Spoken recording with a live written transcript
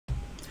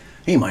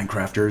Hey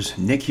Minecrafters,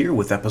 Nick here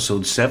with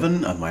episode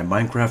 7 of my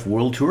Minecraft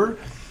World Tour.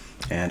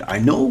 And I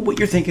know what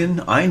you're thinking.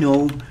 I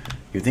know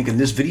you're thinking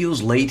this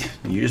video's late,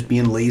 you're just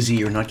being lazy,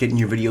 you're not getting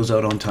your videos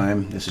out on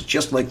time. This is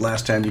just like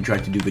last time you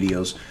tried to do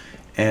videos.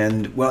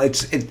 And, well,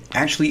 it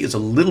actually is a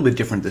little bit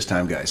different this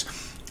time, guys.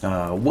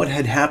 What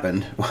had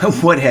happened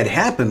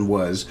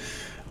was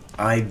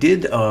I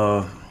did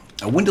a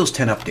Windows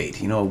 10 update.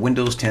 You know,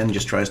 Windows 10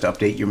 just tries to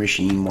update your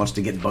machine, wants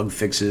to get bug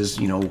fixes,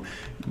 you know,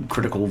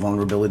 critical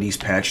vulnerabilities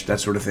patched, that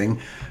sort of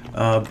thing.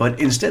 But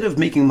instead of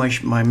making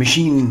my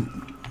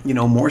machine, you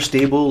know, more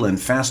stable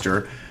and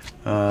faster,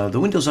 the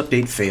Windows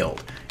update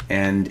failed,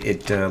 and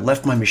it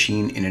left my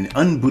machine in an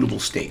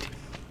unbootable state.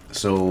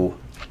 So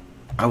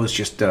I was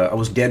just, I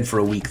was dead for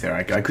a week there.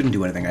 I couldn't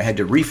do anything. I had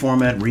to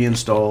reformat,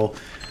 reinstall,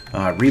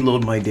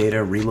 reload my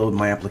data, reload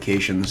my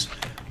applications,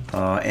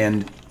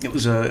 and it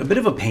was a bit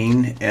of a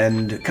pain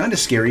and kind of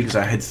scary because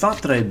I had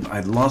thought that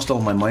I'd lost all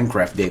my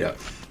Minecraft data,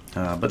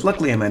 but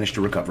luckily I managed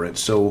to recover it.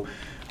 So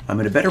I'm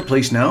in a better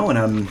place now, and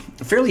I'm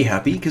fairly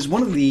happy because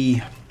one of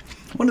the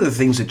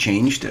things that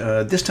changed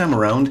this time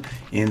around,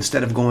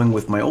 instead of going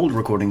with my old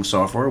recording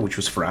software, which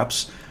was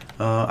Fraps,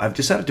 I've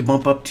decided to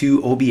bump up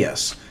to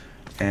OBS.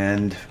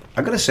 And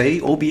I gotta say,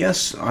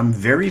 OBS, I'm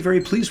very,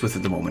 very pleased with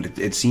at the moment.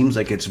 It seems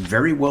like it's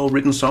very well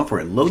written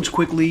software. It loads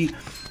quickly.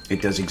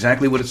 It does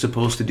exactly what it's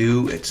supposed to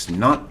do. It's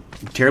not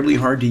terribly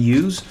hard to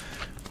use.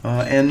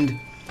 And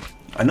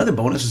another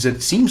bonus is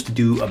it seems to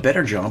do a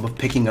better job of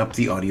picking up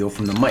the audio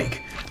from the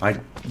mic. I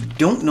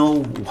don't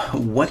know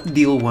what the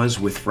deal was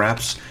with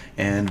Fraps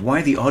and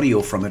why the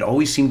audio from it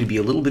always seemed to be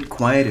a little bit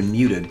quiet and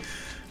muted.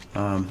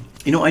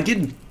 You know, I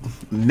did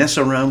mess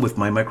around with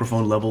my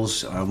microphone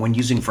levels when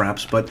using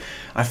Fraps, but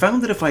I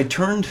found that if I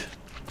turned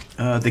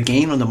the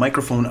gain on the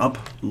microphone up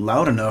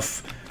loud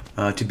enough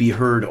to be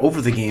heard over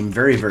the game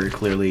very, very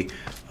clearly,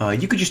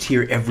 you could just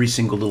hear every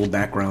single little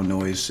background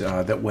noise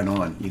that went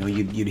on. You know,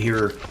 you'd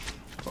hear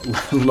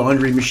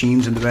laundry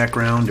machines in the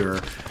background,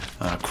 or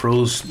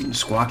crows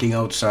squawking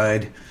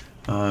outside,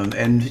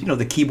 and, you know,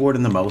 the keyboard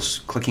and the mouse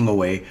clicking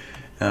away.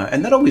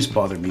 And that always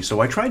bothered me,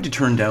 so I tried to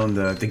turn down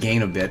the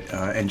gain a bit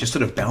and just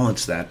sort of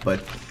balance that,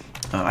 but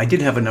I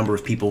did have a number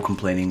of people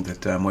complaining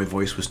that my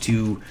voice was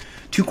too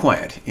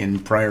quiet in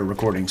prior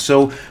recordings.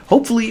 So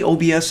hopefully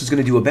OBS is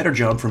going to do a better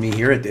job for me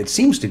here. It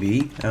seems to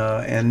be,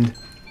 and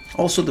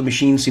also the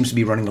machine seems to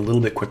be running a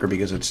little bit quicker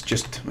because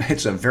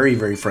it's a very,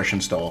 very fresh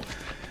install.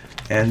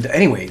 And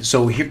anyway,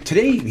 so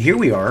here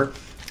we are,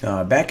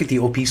 back at the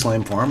OP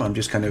slime farm. I'm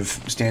just kind of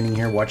standing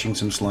here watching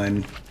some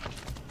slime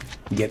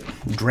get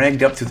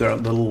dragged up through the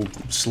little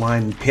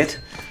slime pit,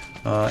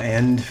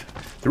 and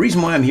the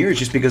reason why I'm here is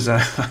just because I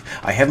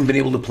haven't been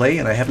able to play,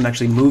 and I haven't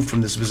actually moved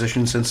from this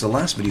position since the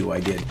last video I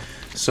did.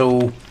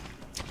 So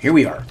here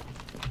we are.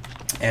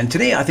 And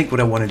today I think what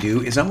I want to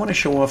do is I want to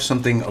show off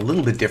something a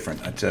little bit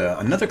different. It's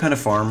another kind of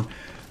farm.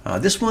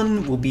 This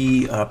one will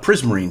be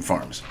Prismarine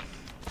farms.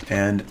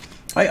 And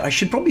I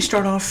should probably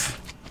start off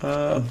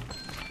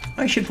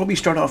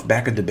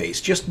back at the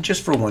base,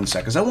 just for 1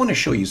 sec, because I want to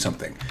show you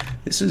something.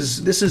 This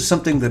is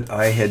something that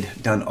I had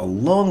done a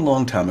long,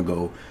 long time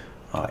ago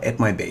at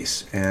my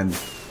base, and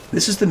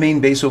this is the main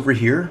base over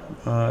here.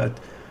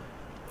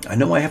 I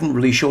know I haven't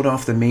really showed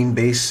off the main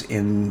base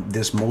in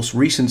this most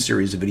recent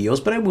series of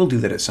videos, but I will do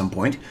that at some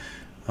point.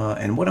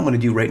 And what I'm going to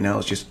do right now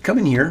is just come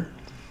in here,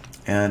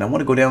 and I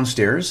want to go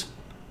downstairs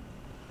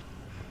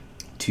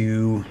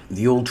to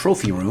the old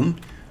trophy room.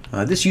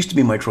 This used to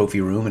be my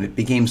trophy room, and it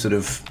became sort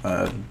of,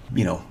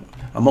 you know,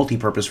 a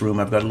multi-purpose room.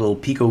 I've got a little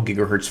pico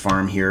gigahertz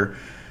farm here.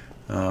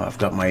 I've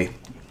got my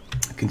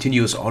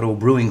continuous auto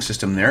brewing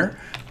system there,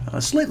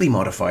 slightly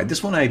modified.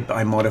 This one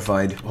I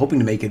modified, hoping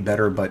to make it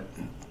better, but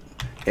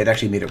it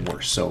actually made it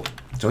worse. So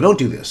don't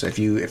do this. If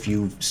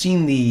you've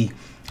seen the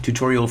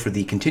tutorial for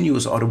the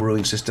continuous auto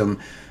brewing system,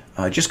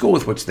 just go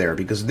with what's there,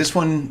 because this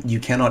one you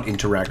cannot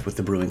interact with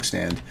the brewing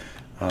stand.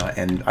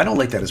 And I don't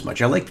like that as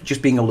much. I like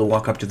just being able to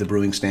walk up to the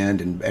brewing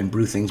stand and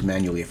brew things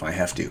manually if I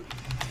have to.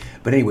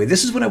 But anyway,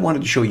 this is what I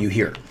wanted to show you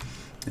here.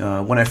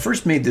 When I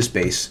first made this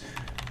base,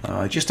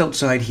 just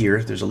outside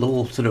here, there's a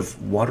little sort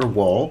of water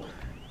wall,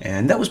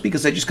 and that was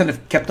because I just kind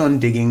of kept on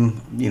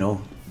digging, you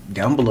know,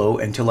 down below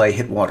until I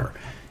hit water.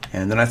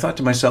 And then I thought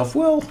to myself,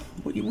 well,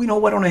 you know,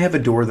 why don't I have a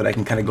door that I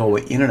can kind of go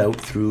in and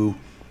out through,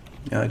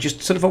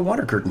 just sort of a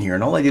water curtain here.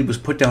 And all I did was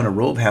put down a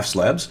row of half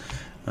slabs,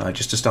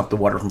 just to stop the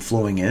water from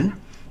flowing in.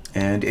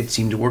 And it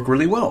seemed to work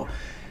really well.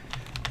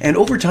 And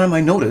over time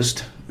I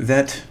noticed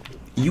that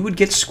you would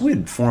get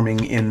squid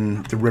forming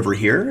in the river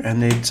here,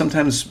 and they'd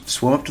sometimes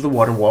swim up to the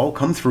water wall,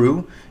 come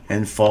through,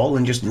 and fall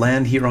and just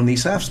land here on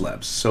these half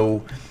slabs.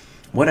 So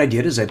what I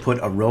did is I put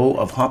a row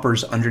of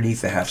hoppers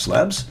underneath the half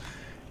slabs,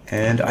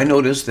 and I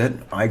noticed that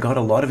I got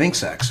a lot of ink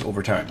sacs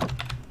over time.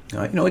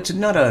 You know, it's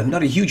not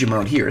a huge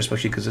amount here,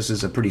 especially because this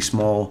is a pretty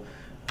small,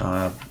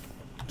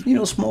 you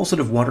know, small sort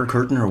of water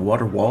curtain or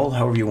water wall,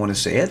 however you want to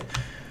say it.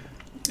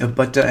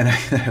 But and I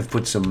have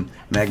put some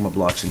magma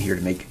blocks in here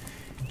to make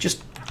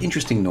just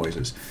interesting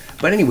noises.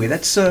 But anyway,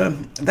 that's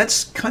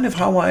kind of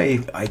how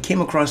I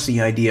came across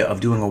the idea of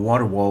doing a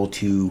water wall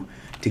to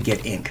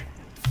get ink.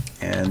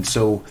 And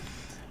so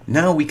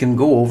now we can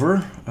go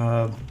over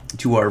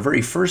to our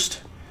very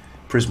first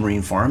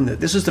Prismarine farm.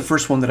 This is the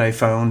first one that I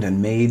found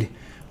and made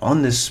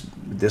on this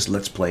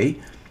Let's Play.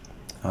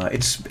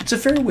 It's a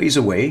fair ways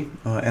away,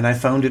 and I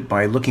found it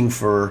by looking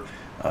for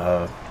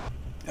a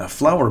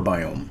flower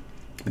biome,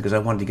 because I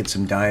wanted to get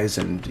some dyes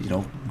and, you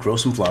know, grow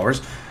some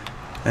flowers.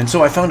 And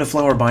so I found a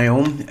flower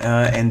biome,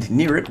 and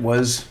near it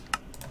was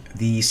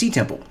the sea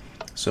temple.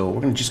 So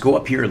we're going to just go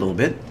up here a little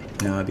bit,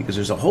 because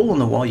there's a hole in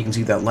the wall. You can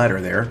see that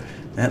ladder there.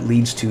 That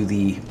leads to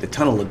the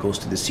tunnel that goes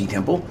to the sea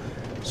temple.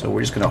 So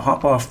we're just going to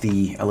hop off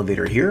the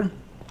elevator here,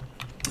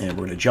 and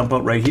we're going to jump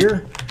out right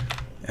here,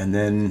 and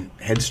then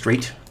head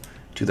straight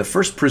to the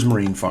first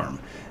Prismarine farm.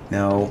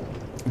 Now,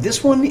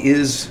 this one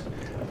is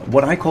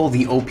what I call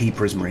the OP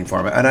Prismarine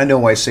farm, and I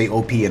know I say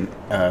OP an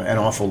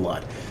awful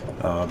lot,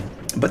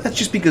 but that's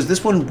just because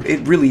this one,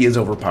 it really is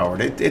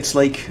overpowered. It's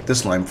like the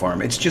slime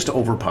farm. It's just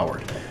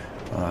overpowered.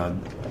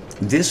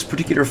 This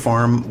particular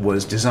farm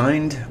was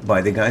designed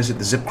by the guys at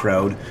the Zip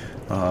Crowd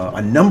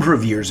a number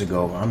of years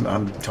ago.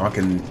 I'm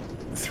talking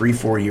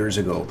 3-4 years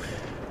ago,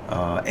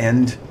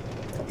 and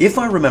if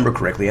I remember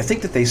correctly, I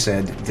think that they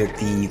said that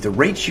the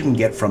rates you can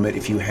get from it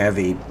if you have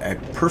a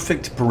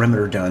perfect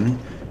perimeter done,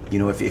 you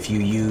know, if you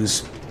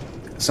use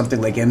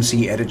something like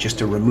MC Edit just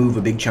to remove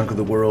a big chunk of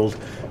the world,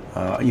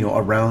 you know,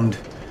 around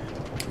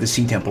the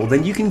sea temple,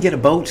 then you can get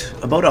about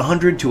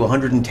 100 to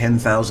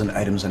 110,000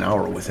 items an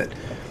hour with it.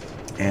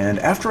 And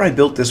after I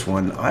built this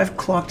one, I've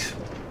clocked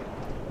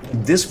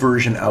this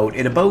version out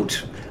at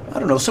about, I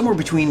don't know, somewhere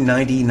between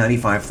 90,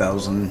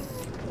 95,000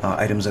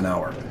 items an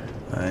hour.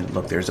 And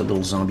look, there's a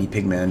little zombie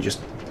pigman. Just,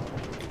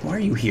 why are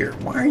you here?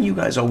 Why are you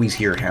guys always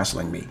here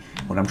hassling me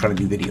when I'm trying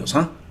to do videos,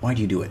 huh? Why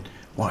do you do it?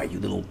 Why, you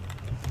little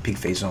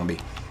pig-faced zombie?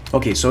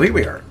 Okay, so here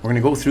we are. We're going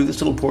to go through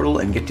this little portal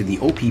and get to the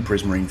OP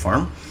Prismarine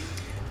farm.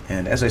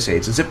 And as I say,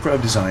 it's a Zip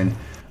Crowd design.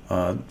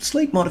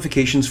 Slight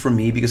modifications from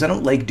me, because I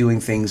don't like doing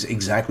things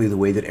exactly the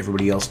way that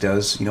everybody else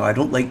does. You know, I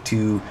don't like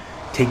to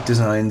take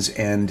designs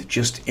and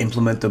just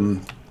implement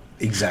them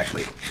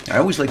exactly. I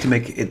always like to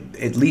make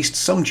at least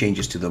some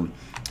changes to them,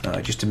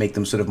 just to make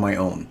them sort of my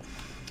own.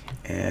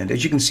 And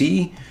as you can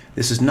see,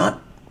 this is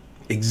not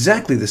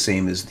exactly the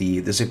same as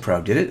the Zip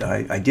Crowd did it.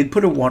 I did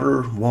put a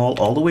water wall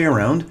all the way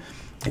around.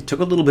 It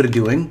took a little bit of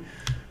doing,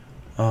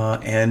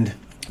 and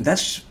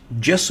that's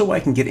just so I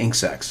can get ink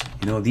sacs.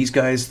 You know, these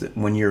guys,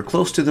 when you're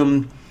close to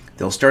them,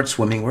 they'll start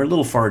swimming. We're a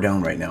little far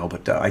down right now,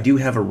 but I do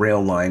have a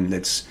rail line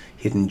that's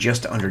hidden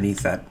just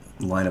underneath that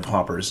line of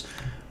hoppers.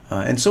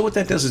 And so what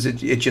that does is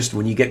it just,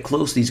 when you get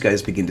close, these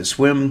guys begin to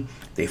swim.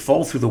 They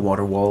fall through the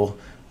water wall,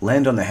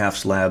 land on the half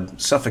slab,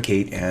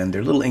 suffocate, and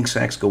their little ink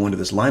sacs go into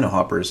this line of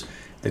hoppers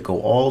that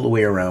go all the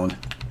way around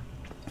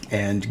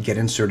and get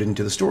inserted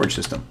into the storage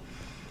system.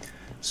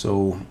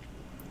 So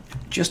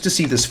just to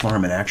see this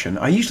farm in action,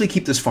 I usually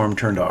keep this farm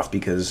turned off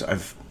because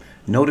I've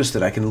noticed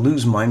that I can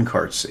lose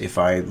minecarts if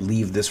I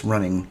leave this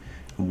running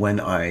when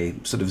I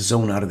sort of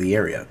zone out of the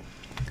area.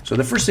 So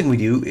the first thing we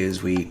do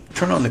is we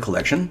turn on the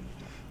collection,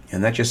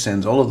 and that just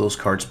sends all of those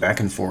carts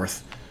back and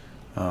forth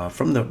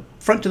from the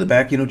front to the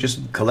back, you know,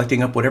 just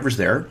collecting up whatever's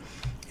there.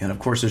 And of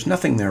course there's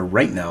nothing there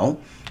right now,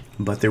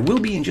 but there will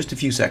be in just a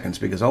few seconds,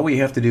 because all we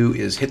have to do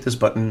is hit this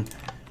button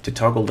to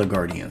toggle the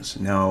Guardians.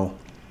 Now,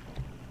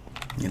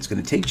 it's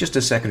going to take just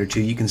a second or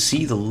two. You can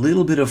see the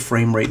little bit of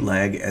frame rate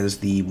lag as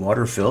the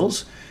water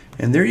fills,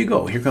 and there you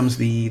go. Here comes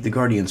the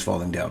Guardians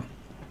falling down.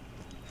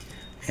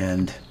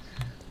 And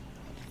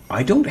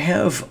I don't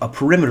have a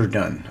perimeter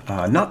done,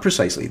 not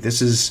precisely.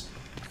 This is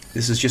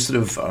just sort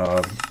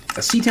of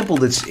a sea temple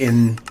that's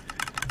in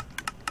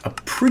a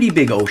pretty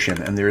big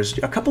ocean, and there's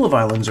a couple of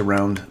islands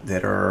around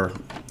that are,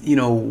 you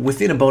know,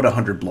 within about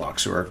 100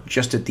 blocks, or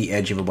just at the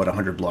edge of about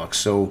 100 blocks.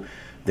 So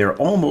they're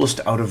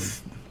almost out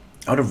of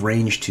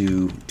range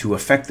to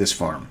affect this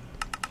farm.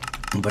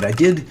 But I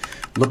did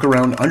look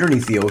around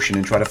underneath the ocean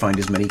and try to find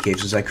as many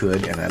caves as I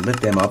could, and I lit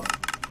them up.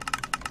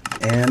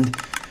 And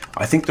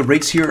I think the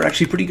rates here are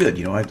actually pretty good.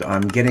 You know,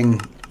 I'm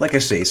getting, like I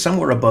say,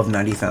 somewhere above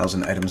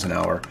 90,000 items an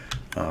hour,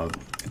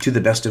 to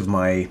the best of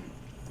my,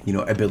 you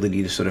know,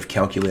 ability to sort of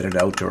calculate it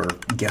out or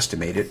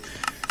guesstimate it.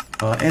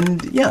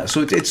 And yeah,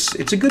 so it's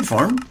a good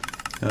farm.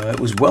 It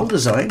was well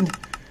designed.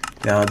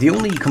 The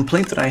only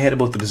complaint that I had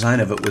about the design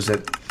of it was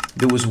that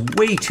there was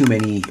way too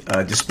many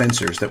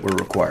dispensers that were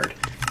required.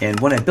 And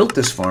when I built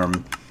this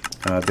farm,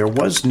 there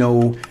was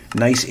no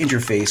nice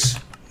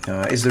interface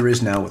as there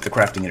is now with the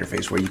crafting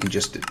interface, where you can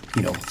just,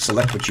 you know,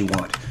 select what you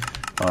want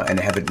and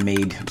have it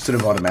made sort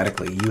of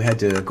automatically. You had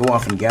to go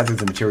off and gather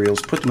the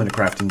materials, put them in a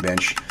crafting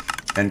bench,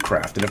 and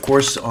craft. And of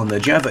course, on the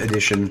Java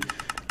edition,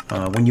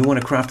 when you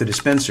want to craft a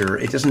dispenser,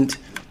 it doesn't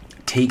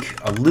take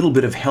a little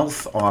bit of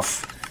health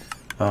off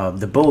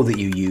the bow that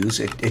you use.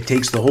 It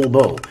takes the whole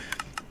bow.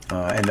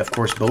 And of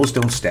course, bows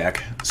don't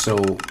stack, so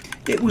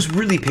it was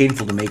really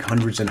painful to make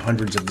hundreds and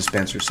hundreds of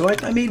dispensers. So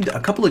I made a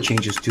couple of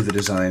changes to the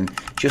design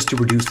just to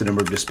reduce the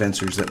number of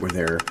dispensers that were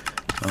there.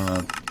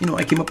 You know,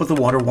 I came up with a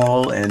water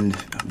wall and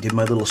did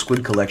my little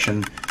squid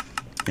collection,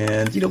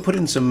 and, you know, put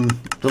in some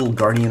little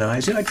guardian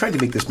eyes. You know, I tried to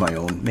make this my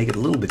own, make it a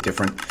little bit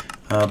different.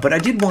 But I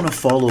did want to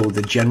follow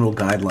the general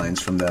guidelines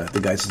from the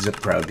guys at Zip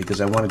Crowd,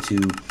 because I wanted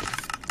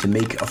to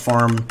make a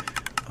farm.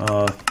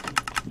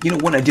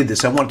 When I did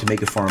this, I wanted to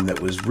make a farm that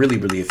was really,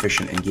 really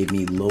efficient and gave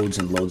me loads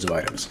and loads of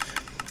items.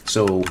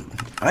 So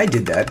I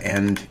did that,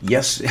 and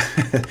yes,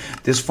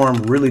 this farm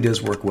really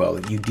does work well.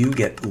 You do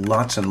get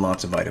lots and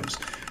lots of items.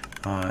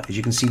 As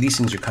you can see, these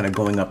things are kind of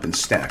going up in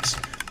stacks.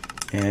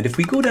 And if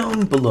we go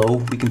down below,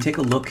 we can take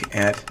a look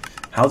at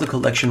how the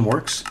collection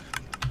works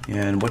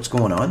and what's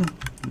going on.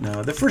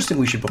 Now, the first thing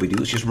we should probably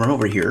do is just run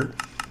over here,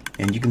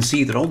 and you can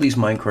see that all these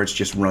minecarts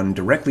just run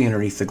directly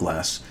underneath the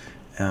glass,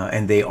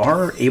 and they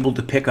are able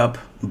to pick up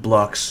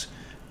blocks,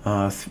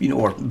 or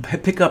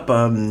pick up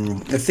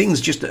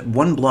things just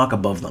one block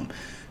above them.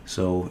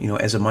 So,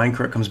 as a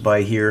minecart comes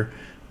by here,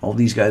 all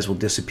these guys will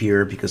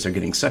disappear because they're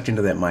getting sucked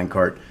into that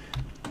minecart,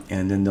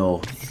 and then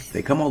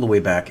they come all the way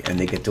back and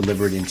they get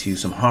delivered into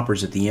some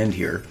hoppers at the end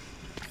here.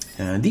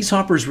 And these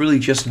hoppers really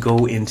just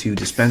go into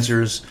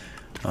dispensers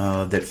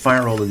that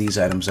fire all of these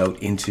items out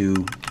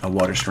into a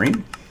water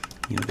stream.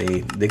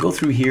 They go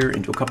through here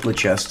into a couple of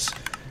chests,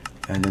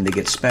 and then they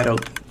get spat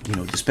out,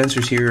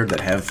 dispensers here that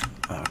have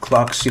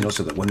clocks,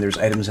 so that when there's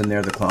items in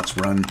there, the clocks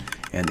run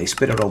and they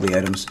spit out all the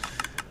items.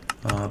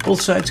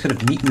 Both sides kind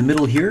of meet in the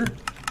middle here.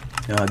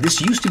 This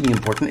used to be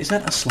important. Is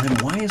that a slime?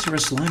 Why is there a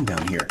slime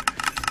down here?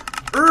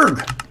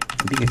 Urgh!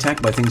 I'm being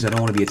attacked by things I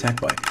don't want to be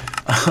attacked by.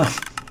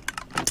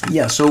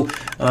 Yeah, so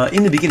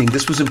in the beginning,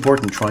 this was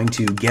important, trying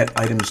to get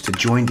items to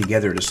join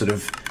together to sort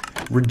of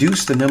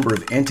reduce the number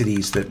of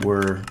entities that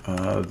were,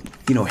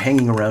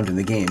 hanging around in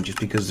the game, just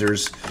because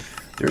there's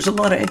a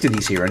lot of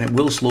entities here, and it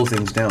will slow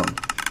things down.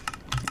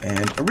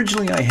 And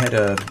originally I had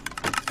a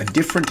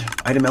different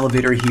item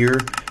elevator here,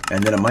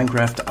 and then a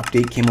Minecraft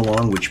update came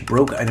along which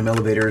broke item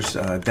elevators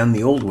done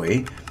the old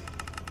way.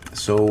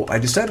 So I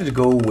decided to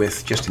go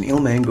with just an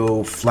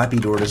Ilmango flappy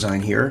door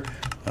design here,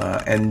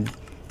 and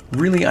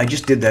really I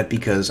just did that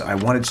because I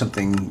wanted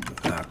something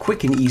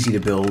quick and easy to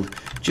build,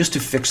 just to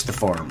fix the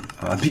farm.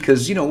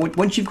 Because,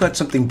 once you've got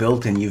something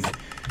built and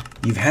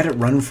you've had it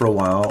run for a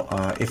while,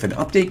 if an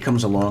update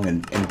comes along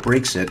and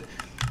breaks it,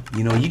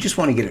 you just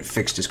want to get it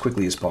fixed as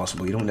quickly as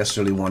possible. You don't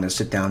necessarily want to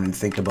sit down and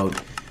think about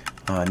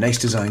nice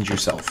designs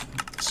yourself.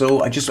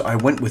 So I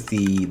went with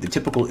the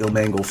typical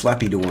Ilmango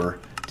flappy door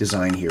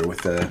design here,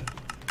 with the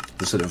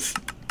sort of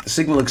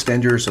signal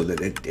extender so that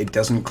it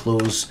doesn't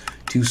close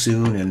too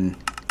soon and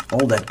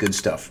all that good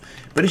stuff.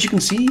 But as you can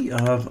see,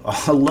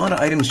 a lot of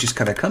items just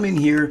kind of come in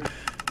here,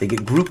 they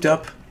get grouped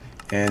up,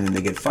 and then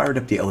they get fired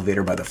up the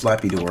elevator by the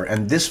flappy door.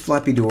 And this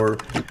flappy door,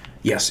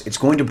 yes, it's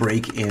going to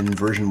break in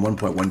version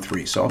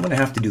 1.13, so I'm going to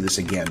have to do this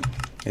again.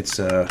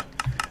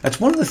 That's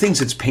one of the things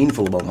that's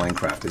painful about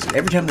Minecraft, is that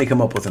every time they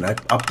come up with an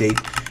update,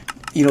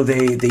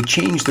 they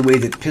change the way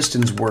that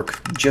pistons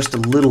work just a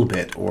little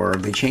bit, or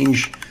they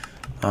change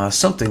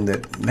something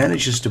that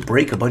manages to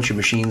break a bunch of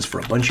machines for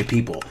a bunch of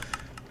people.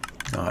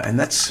 And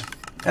that's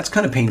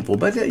kind of painful,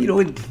 but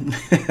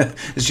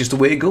it's just the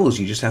way it goes.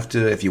 You just have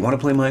to, if you want to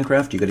play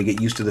Minecraft, you got to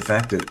get used to the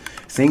fact that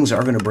things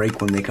are going to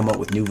break when they come out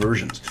with new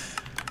versions.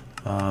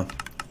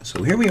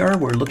 So here we are,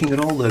 we're looking at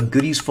all the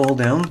goodies fall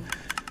down.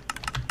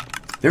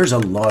 There's a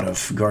lot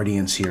of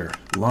guardians here,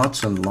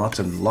 lots and lots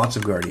and lots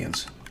of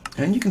guardians.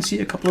 And you can see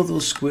a couple of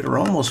those squid are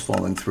almost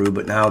falling through,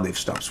 but now they've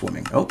stopped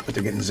swimming. Oh, but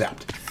they're getting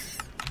zapped.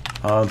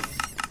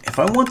 If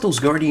I want those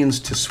guardians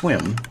to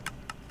swim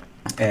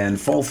and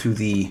fall through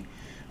the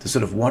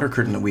sort of water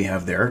curtain that we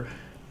have there,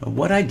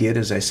 what I did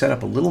is I set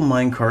up a little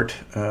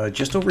minecart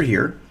just over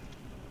here.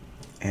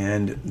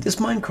 And this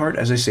minecart,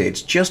 as I say,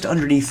 it's just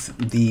underneath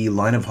the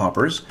line of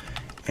hoppers.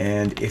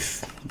 And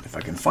if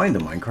I can find the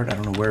minecart, I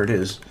don't know where it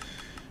is.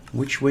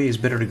 Which way is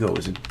better to go?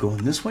 Is it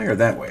going this way or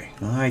that way?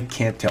 I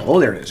can't tell. Oh,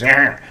 there it is.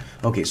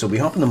 Okay, so we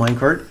hop in the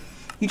minecart.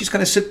 You just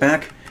kind of sit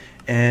back,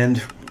 and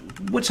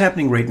what's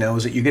happening right now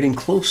is that you're getting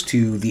close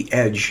to the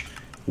edge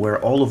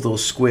where all of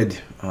those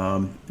squid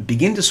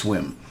begin to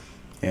swim.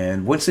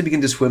 And once they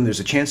begin to swim, there's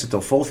a chance that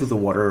they'll fall through the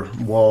water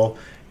wall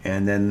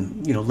and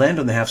then, land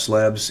on the half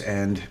slabs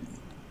and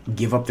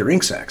give up their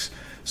ink sacs.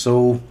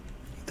 So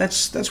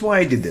that's why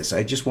I did this.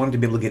 I just wanted to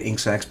be able to get ink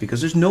sacs,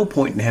 because there's no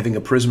point in having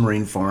a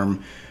Prismarine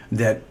farm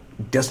that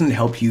doesn't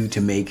help you to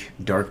make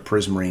dark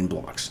Prismarine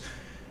blocks.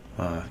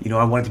 I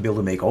wanted to be able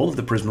to make all of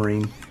the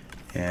Prismarine,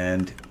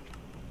 and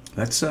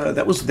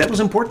that was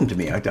important to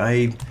me.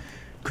 I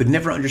could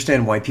never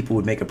understand why people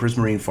would make a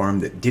Prismarine farm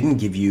that didn't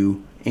give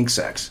you ink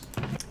sacs,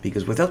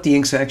 because without the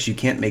ink sacs you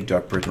can't make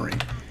dark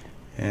Prismarine.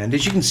 And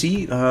as you can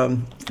see,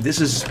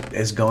 this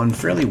has gone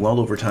fairly well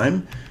over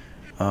time.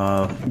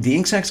 The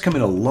ink sacs come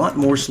in a lot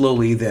more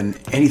slowly than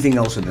anything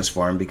else in this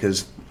farm,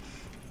 because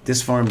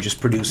this farm just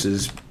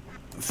produces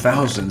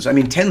thousands,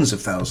 tens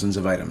of thousands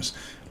of items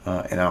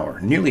an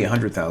hour, nearly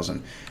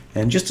 100,000.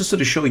 And just to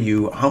sort of show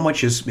you how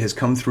much has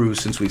come through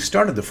since we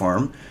started the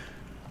farm,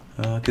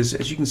 because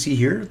as you can see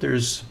here,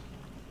 there's,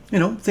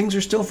 things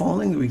are still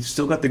falling. We've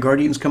still got the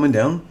guardians coming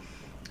down.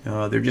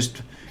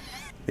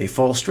 They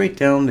fall straight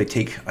down. They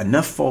take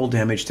enough fall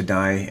damage to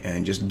die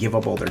and just give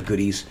up all their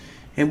goodies,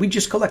 and we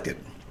just collect it.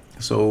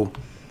 So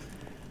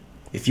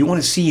if you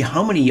want to see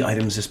how many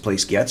items this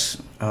place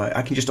gets,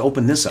 I can just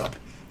open this up.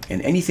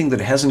 And anything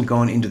that hasn't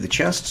gone into the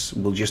chests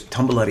will just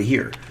tumble out of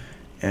here.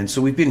 And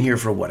so we've been here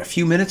for, what, a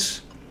few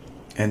minutes?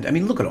 And, I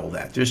mean, look at all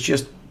that. There's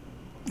just...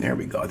 There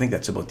we go. I think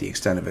that's about the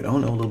extent of it. Oh,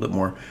 no, a little bit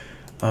more.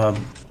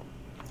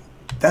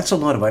 That's a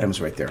lot of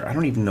items right there. I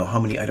don't even know how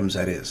many items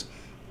that is.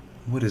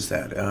 What is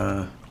that?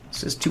 It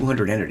says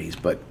 200 entities,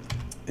 but...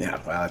 Yeah,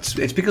 well,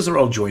 it's because they're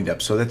all joined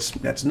up, so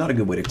that's not a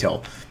good way to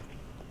tell.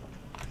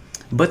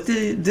 But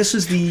this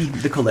is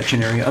the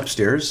collection area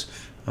upstairs.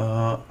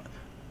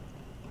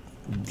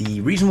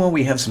 The reason why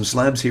we have some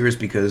slabs here is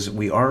because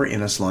we are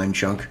in a slime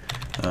chunk.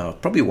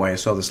 Probably why I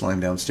saw the slime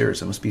downstairs.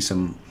 There must be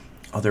some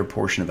other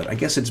portion of it. I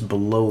guess it's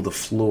below the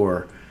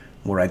floor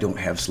where I don't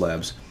have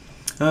slabs.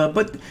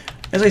 But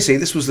as I say,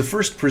 this was the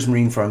first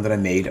Prismarine farm that I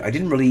made. I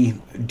didn't really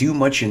do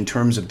much in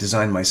terms of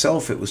design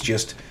myself. It was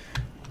just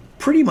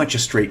pretty much a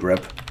straight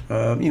rip,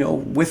 you know,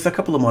 with a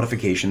couple of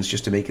modifications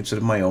just to make it sort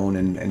of my own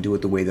and do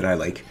it the way that I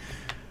like.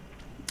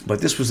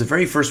 But this was the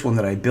very first one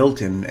that I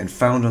built and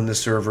found on this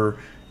server.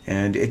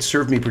 And it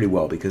served me pretty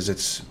well because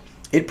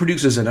it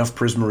produces enough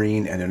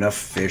Prismarine and enough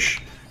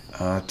fish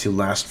to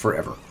last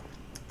forever.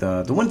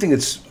 The one thing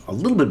that's a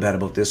little bit bad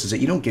about this is that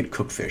you don't get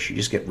cooked fish, you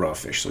just get raw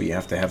fish. So you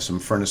have to have some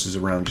furnaces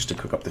around just to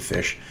cook up the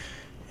fish.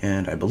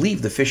 And I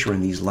believe the fish are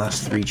in these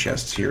last 3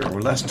 chests here,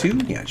 or last 2?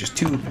 Yeah, just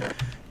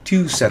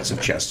two sets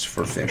of chests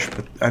for fish.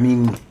 But I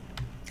mean,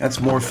 that's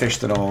more fish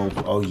than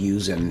I'll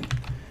use in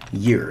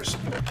years.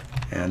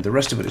 And the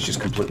rest of it is just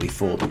completely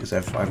full because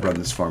I've run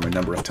this farm a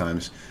number of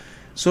times.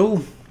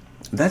 So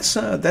that's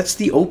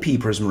the OP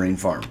Prismarine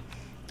farm,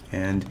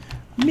 and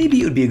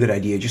maybe it would be a good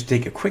idea just to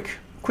take a quick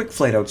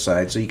flight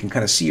outside so you can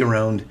kind of see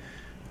around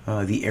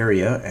the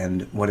area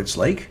and what it's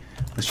like.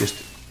 Let's just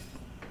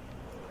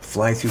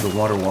fly through the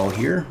water wall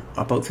here,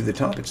 up out through the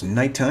top. It's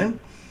nighttime,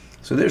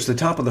 so there's the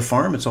top of the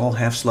farm. It's all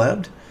half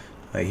slabbed.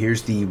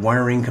 Here's the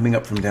wiring coming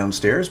up from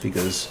downstairs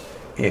because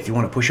hey, if you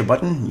want to push a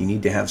button, you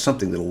need to have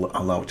something that'll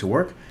allow it to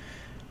work.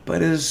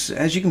 But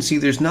as you can see,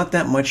 there's not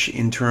that much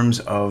in terms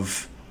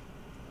of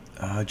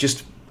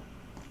just,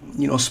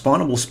 you know,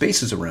 spawnable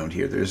spaces around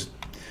here.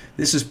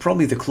 This is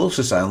probably the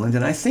closest island,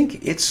 and I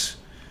think it's,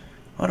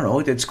 I don't know,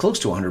 it's close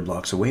to 100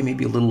 blocks away,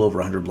 maybe a little over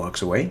 100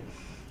 blocks away.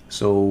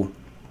 So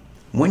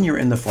when you're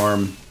in the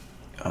farm,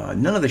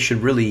 none of this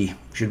should really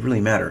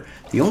matter.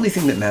 The only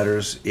thing that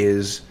matters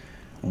is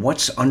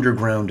what's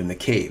underground in the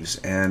caves.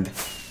 And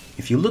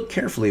if you look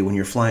carefully when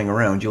you're flying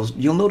around,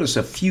 you'll notice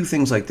a few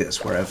things like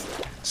this where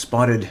I've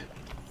spotted,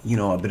 you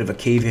know, a bit of a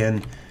cave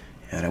in.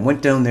 And I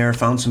went down there,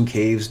 found some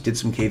caves, did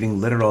some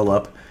caving, lit it all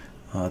up.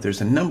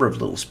 There's a number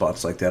of little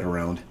spots like that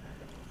around.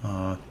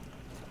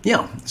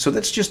 Yeah, so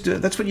that's just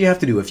that's what you have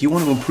to do. If you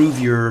want to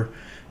improve your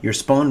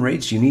spawn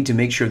rates, you need to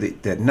make sure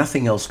that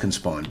nothing else can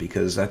spawn,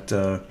 because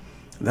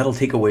that'll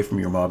take away from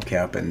your mob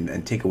cap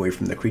and take away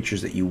from the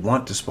creatures that you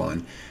want to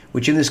spawn,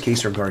 which in this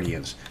case are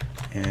guardians.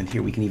 And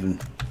here we can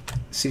even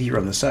sit here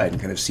on the side and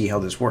kind of see how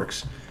this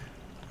works.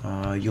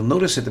 You'll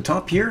notice at the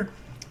top here,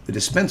 the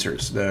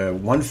dispensers. The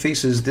one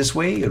faces this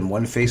way and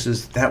one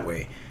faces that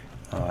way,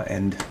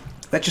 and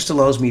that just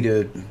allows me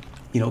to,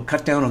 you know,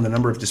 cut down on the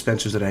number of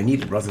dispensers that I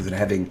need. Rather than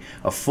having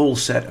a full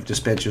set of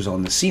dispensers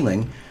on the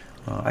ceiling,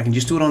 I can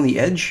just do it on the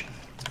edge.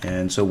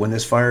 And so when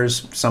this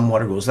fires, some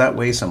water goes that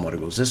way, some water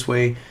goes this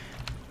way.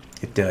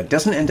 It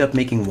doesn't end up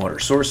making water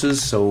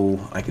sources, so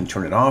I can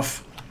turn it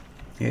off.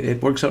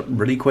 It works out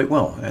really quite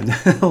well. And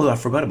oh, I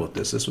forgot about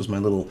this. This was my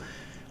little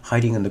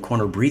hiding in the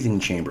corner breathing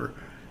chamber.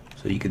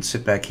 So you could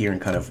sit back here and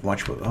kind of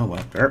watch what... Oh,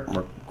 well,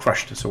 we're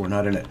crushed, so we're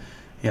not in it.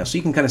 Yeah, so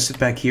you can kind of sit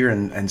back here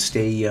and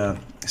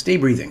stay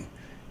breathing.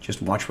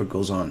 Just watch what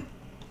goes on.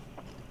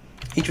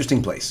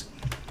 Interesting place.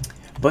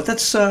 But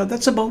that's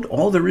about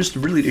all there is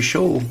really to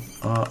show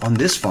on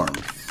this farm.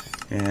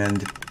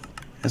 And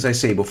as I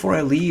say, before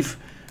I leave,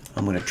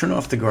 I'm going to turn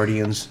off the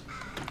Guardians,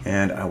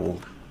 and I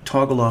will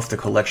toggle off the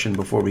collection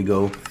before we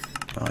go.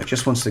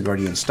 Just once the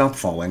Guardians stop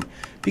falling,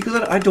 because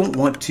I don't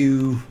want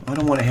to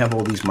have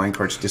all these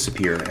minecarts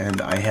disappear,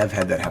 and I have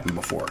had that happen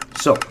before.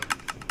 So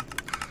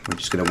we're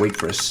just going to wait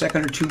for a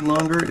second or two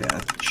longer.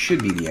 That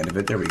should be the end of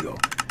it. There we go.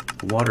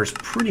 The water's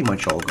pretty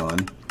much all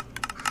gone,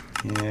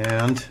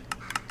 and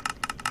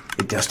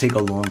it does take a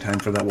long time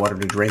for that water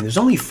to drain. There's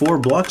only 4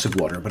 blocks of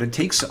water, but it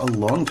takes a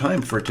long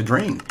time for it to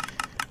drain.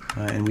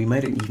 And we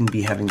might even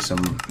be having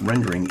some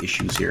rendering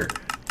issues here,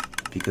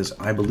 because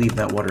I believe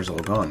that water's all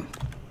gone.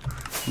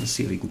 Let's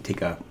see if we can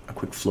take a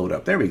quick float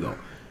up. There we go.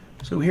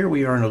 So here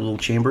we are in our little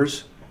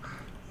chambers.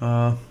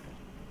 Not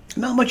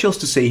much else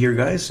to say here,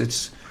 guys.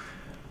 It's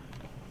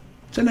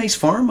a nice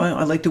farm.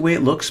 I like the way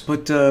it looks,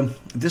 but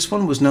this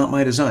one was not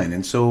my design.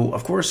 And so,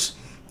 of course,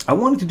 I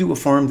wanted to do a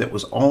farm that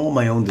was all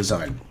my own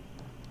design.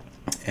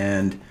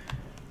 And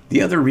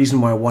the other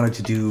reason why I wanted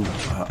to do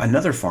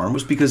another farm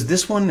was because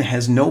this one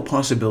has no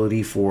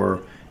possibility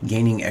for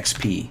gaining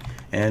XP.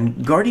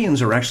 And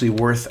Guardians are actually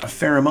worth a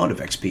fair amount of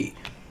XP.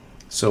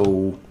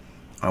 So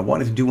I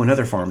wanted to do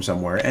another farm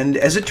somewhere. And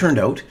as it turned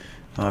out,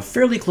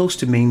 fairly close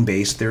to main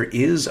base, there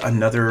is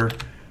another,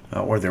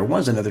 or there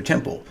was another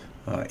temple.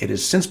 It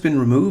has since been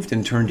removed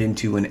and turned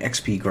into an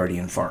XP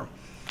Guardian farm.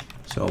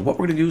 So what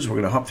we're going to do is we're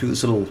going to hop through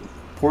this little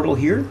portal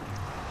here,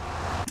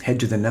 head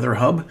to the Nether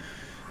hub.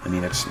 I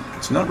mean,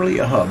 it's not really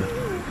a hub.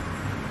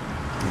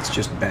 It's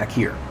just back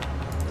here.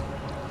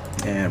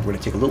 And we're going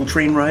to take a little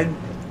train ride.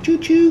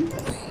 Choo-choo!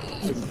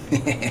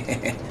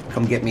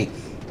 Come get me.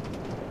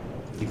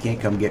 You can't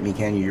come get me,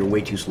 can you? You're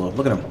way too slow.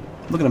 Look at him.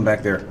 Look at him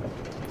back there.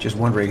 Just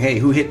wondering, hey,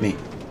 who hit me?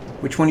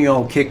 Which one of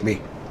y'all kicked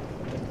me?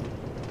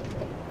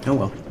 Oh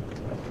well.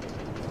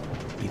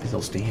 Maybe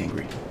they'll stay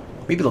angry.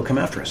 Maybe they'll come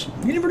after us.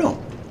 You never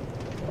know.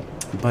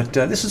 But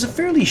this is a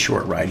fairly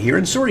short ride here.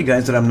 And sorry,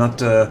 guys, that I'm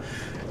not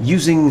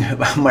using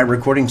my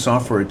recording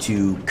software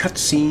to cut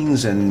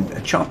scenes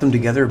and chop them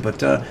together.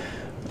 But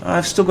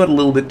I've still got a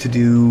little bit to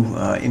do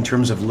in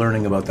terms of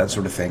learning about that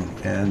sort of thing.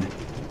 And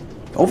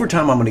over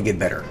time, I'm going to get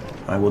better.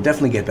 I will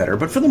definitely get better.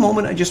 But for the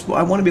moment,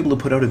 I want to be able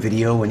to put out a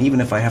video. And even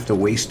if I have to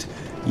waste,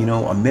 you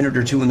know, a minute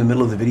or two in the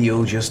middle of the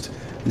video just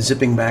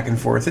zipping back and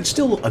forth, it's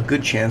still a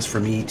good chance for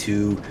me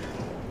to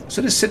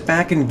sort of sit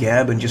back and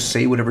gab and just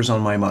say whatever's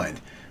on my mind.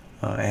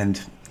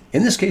 And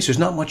in this case, there's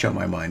not much on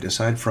my mind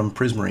aside from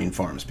Prismarine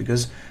farms,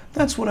 because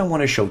that's what I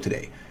want to show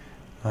today.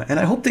 And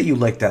I hope that you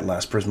liked that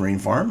last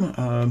Prismarine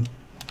farm.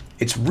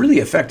 It's really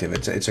effective.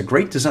 It's a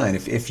great design.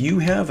 If you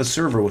have a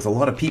server with a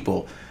lot of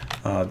people,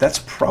 that's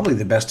probably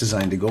the best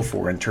design to go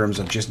for in terms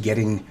of just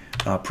getting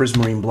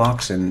Prismarine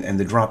blocks and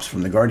the drops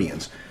from the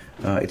Guardians.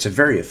 It's a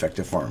very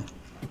effective farm.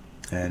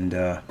 And,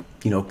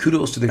 you know,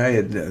 kudos to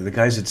the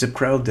guys at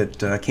ZipCrowd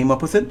that came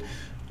up with it.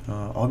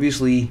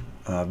 Obviously,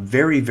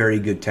 very, very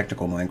good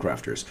technical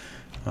Minecrafters.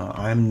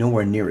 I'm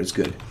nowhere near as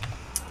good.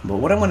 But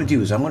what I want to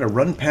do is I'm going to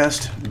run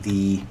past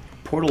the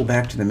portal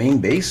back to the main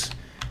base,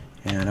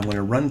 and I'm going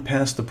to run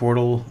past the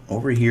portal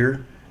over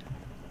here.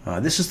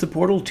 This is the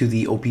portal to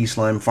the OP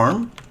Slime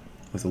Farm,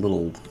 with a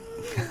little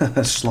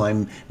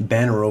slime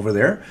banner over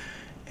there.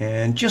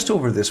 And just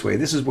over this way,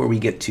 this is where we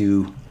get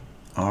to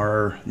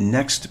our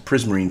next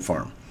Prismarine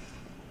farm.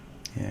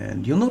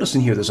 And you'll notice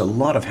in here there's a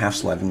lot of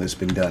half-slabbing that's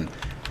been done.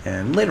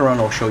 And later on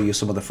I'll show you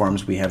some of the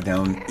farms we have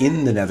down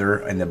in the Nether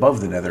and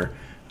above the Nether,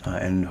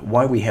 and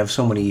why we have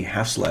so many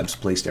half-slabs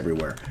placed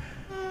everywhere.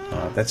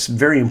 That's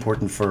very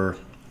important for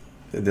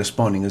the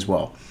spawning as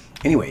well.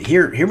 Anyway,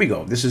 here we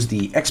go. This is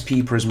the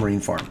XP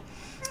Prismarine farm.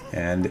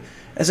 And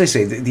as I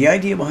say, the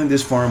idea behind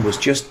this farm was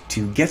just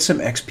to get some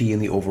XP in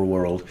the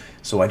overworld,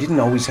 so I didn't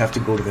always have to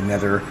go to the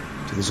Nether,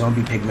 to the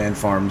zombie pigman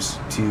farms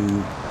to,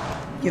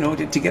 you know,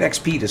 to get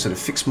XP to sort of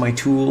fix my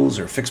tools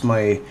or fix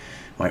my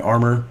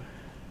armor.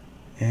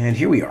 And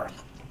here we are.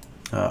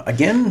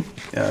 Again,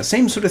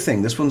 same sort of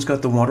thing. This one's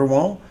got the water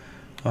wall,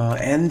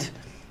 and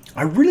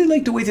I really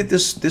like the way that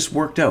this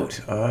worked out.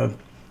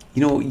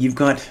 You know, you've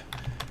got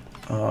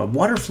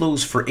water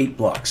flows for 8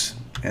 blocks,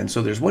 and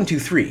so there's 1, 2,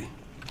 3.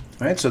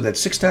 All right, so that's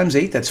 6 times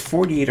 8. That's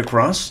 48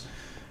 across.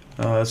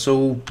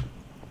 So,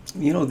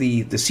 you know,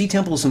 the sea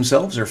temples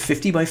themselves are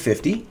 50 by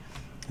 50.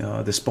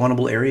 The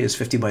spawnable area is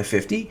 50 by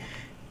 50.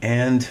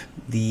 And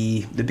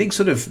the big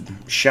sort of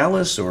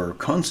chalice or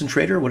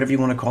concentrator, whatever you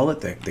want to call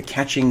it, the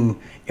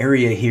catching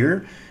area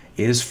here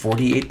is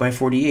 48 by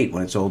 48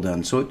 when it's all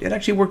done. So it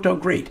actually worked out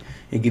great.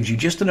 It gives you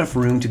just enough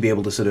room to be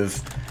able to sort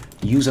of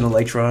use an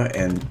elytra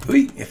and,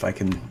 if I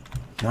can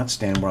not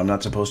stand where I'm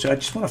not supposed to, I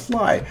just want to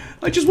fly.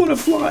 I just want to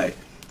fly.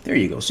 There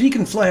you go. So you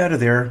can fly out of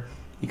there.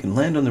 You can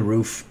land on the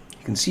roof.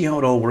 You can see how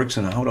it all works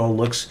and how it all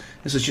looks.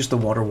 This is just the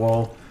water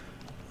wall,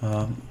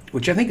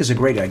 which I think is a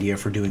great idea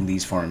for doing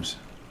these farms.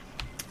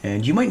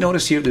 And you might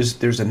notice here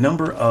there's a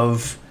number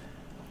of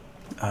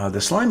the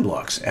slime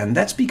blocks, and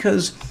that's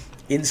because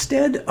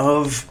instead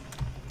of,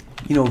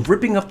 you know,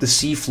 ripping up the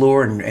sea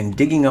floor and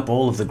digging up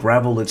all of the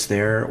gravel that's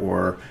there,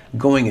 or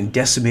going and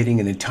decimating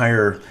an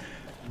entire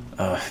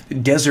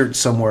desert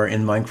somewhere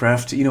in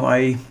Minecraft, you know,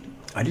 I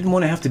didn't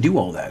want to have to do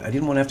all that. I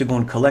didn't want to have to go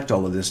and collect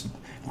all of this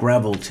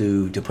gravel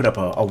to put up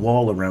a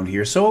wall around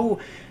here, so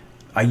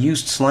I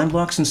used slime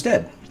blocks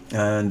instead.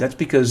 And that's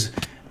because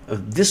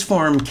this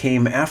farm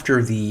came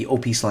after the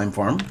OP Slime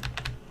farm,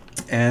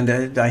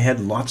 and I had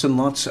lots and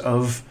lots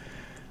of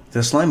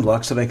the slime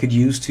blocks that I could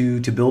use to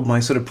build my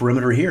sort of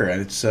perimeter here.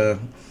 And it's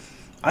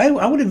I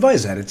would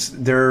advise that.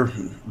 They're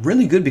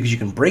really good because you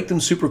can break them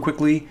super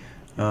quickly.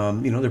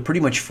 You know, they're pretty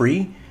much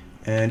free,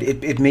 and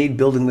it made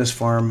building this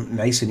farm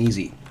nice and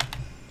easy.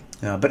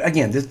 But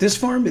again, this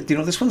farm, you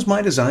know, this one's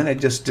my design. I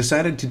just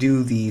decided to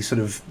do the sort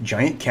of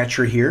giant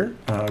catcher here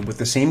with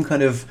the same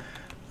kind of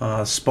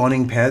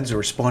spawning pads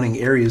or spawning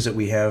areas that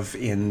we have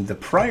in the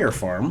prior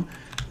farm.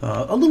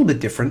 A little bit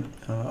different.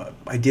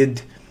 I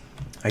did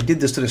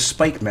this sort of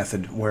spike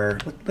method where,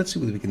 let's see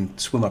whether we can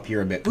swim up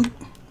here a bit. Oop,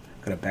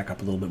 gotta back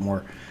up a little bit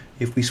more.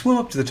 If we swim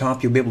up to the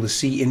top, you'll be able to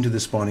see into the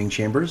spawning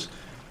chambers.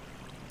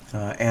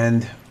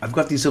 And I've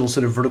got these little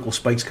sort of vertical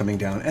spikes coming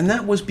down, and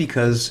that was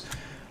because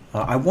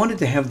I wanted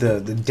to have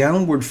the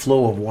downward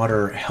flow of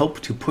water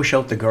help to push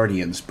out the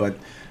Guardians, but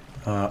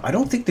I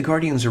don't think the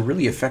Guardians are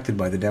really affected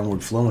by the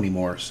downward flow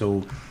anymore,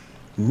 so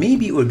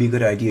maybe it would be a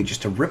good idea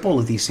just to rip all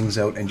of these things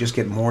out and just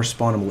get more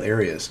spawnable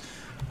areas.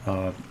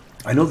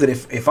 I know that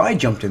if I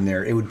jumped in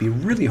there, it would be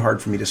really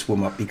hard for me to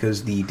swim up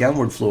because the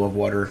downward flow of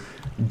water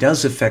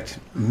does affect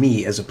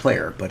me as a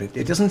player, but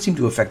it doesn't seem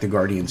to affect the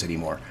Guardians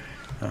anymore,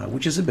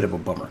 which is a bit of a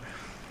bummer.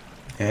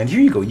 And here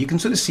you go. You can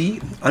sort of see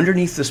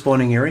underneath the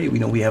spawning area, we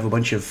know we have a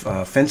bunch of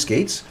fence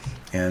gates,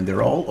 and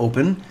they're all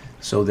open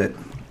so that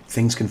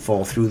things can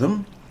fall through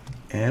them.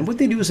 And what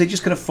they do is they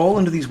just kind of fall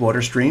into these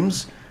water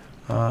streams,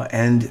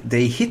 and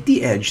they hit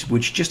the edge,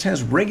 which just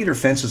has regular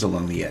fences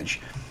along the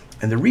edge.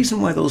 And the reason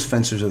why those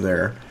fences are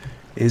there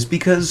is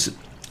because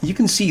you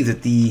can see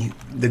that the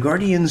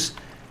Guardians,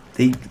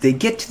 they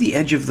get to the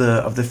edge of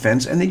the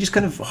fence and they just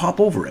kind of hop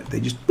over it. They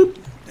just boop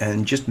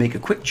and just make a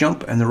quick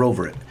jump and they're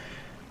over it.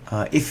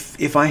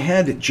 If I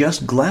had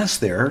just glass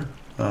there,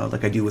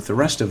 like I do with the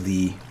rest of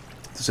the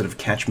sort of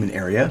catchment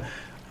area,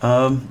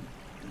 the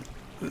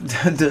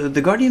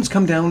Guardians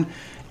come down,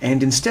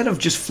 and instead of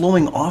just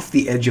flowing off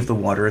the edge of the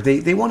water,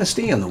 they want to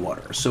stay in the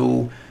water.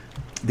 So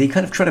they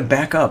kind of try to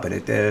back up,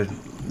 and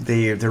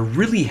they're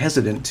really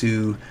hesitant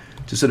to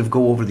sort of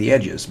go over the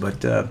edges.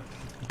 But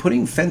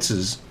putting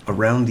fences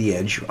around the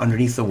edge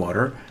underneath the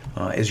water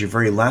as your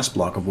very last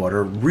block of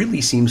water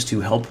really seems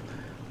to help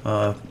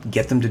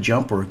get them to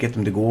jump or get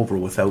them to go over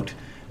without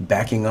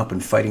backing up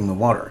and fighting the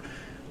water.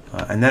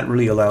 And that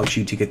really allows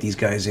you to get these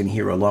guys in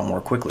here a lot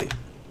more quickly.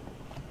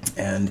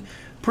 And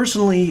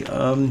personally,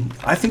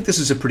 I think this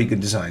is a pretty good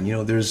design. You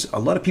know, there's a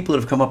lot of people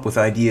that have come up with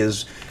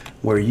ideas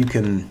where you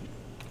can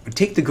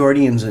take the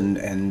Guardians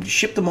and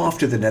ship them off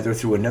to the Nether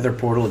through a Nether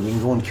portal, and you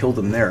can go and kill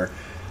them there.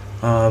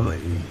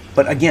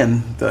 But again,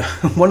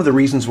 one of the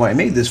reasons why I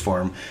made this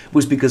farm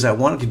was because I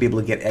wanted to be able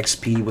to get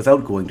XP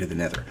without going to the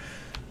Nether.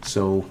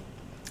 So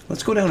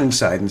let's go down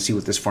inside and see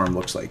what this farm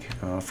looks like.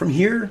 From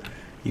here,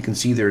 you can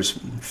see there's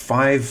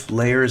 5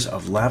 layers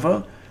of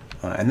lava,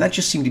 and that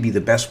just seemed to be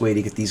the best way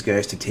to get these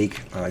guys to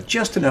take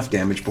just enough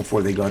damage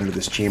before they got into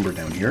this chamber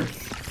down here.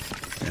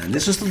 And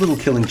this is the little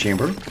killing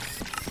chamber.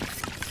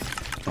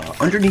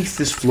 Underneath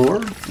this floor,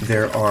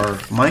 there are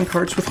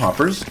minecarts with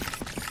hoppers,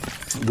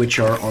 which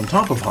are on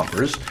top of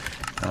hoppers,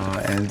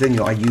 and then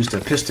I used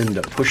a piston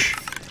to push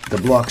the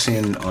blocks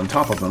in on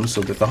top of them so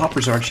that the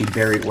hoppers are actually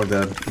buried, or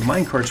the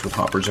minecarts with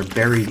hoppers are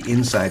buried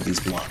inside these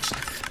blocks.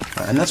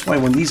 And that's why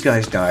when these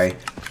guys die,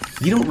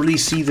 you don't really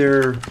see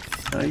their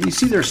you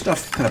see their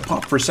stuff kind of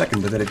pop for a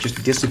second, but then it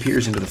just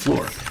disappears into the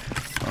floor.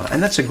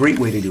 And that's a great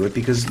way to do it,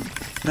 because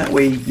that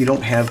way you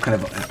don't have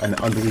kind of an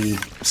ugly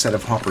set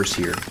of hoppers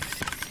here.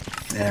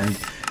 And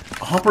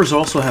hoppers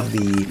also have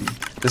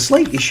the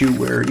slight issue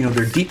where, you know,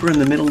 they're deeper in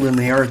the middle than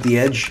they are at the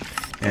edge,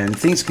 and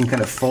things can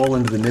kind of fall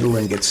into the middle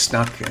and get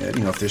stuck.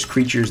 You know, if there's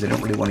creatures, they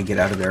don't really want to get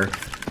out of there.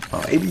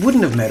 It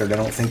wouldn't have mattered, I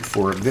don't think,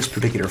 for this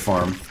particular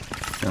farm,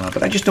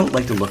 but I just don't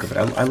like the look of it.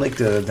 I like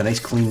the nice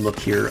clean look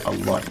here a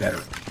lot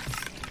better.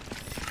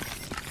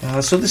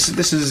 So this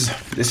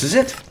is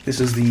it. This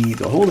is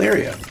the whole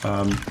area.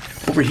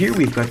 Over here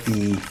we've got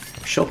the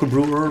Shulker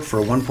Brewer for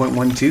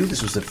 1.12.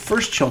 This was the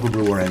first Shulker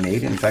Brewer I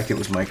made. In fact, it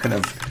was my kind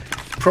of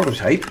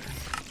prototype.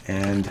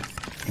 And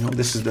you know,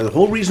 this is the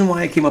whole reason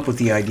why I came up with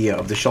the idea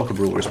of the Shulker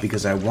Brewers,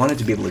 because I wanted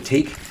to be able to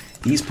take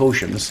these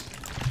potions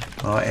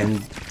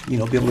and, you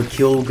know, be able to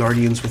kill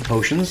Guardians with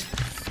potions.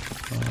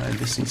 And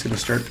this thing's going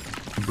to start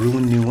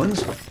brewing new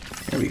ones.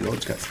 There we go.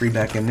 It's got 3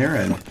 back in there,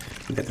 and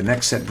we've got the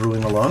next set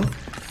brewing along.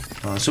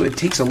 So it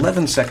takes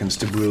 11 seconds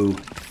to brew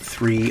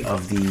 3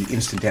 of the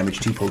instant damage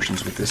 2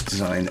 potions with this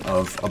design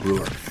of a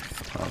brewer,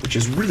 which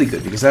is really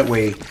good, because that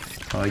way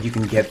you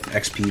can get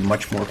XP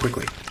much more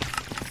quickly.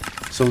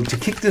 So to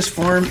kick this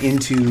farm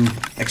into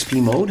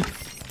XP mode,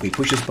 we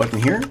push this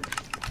button here,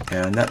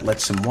 and that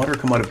lets some water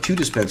come out of 2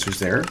 dispensers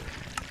there.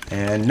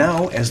 And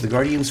now, as the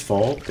Guardians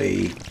fall,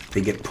 they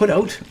get put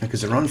out,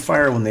 because they're on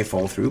fire when they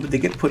fall through, but they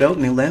get put out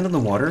and they land on the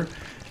water,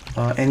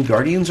 and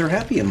Guardians are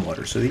happy in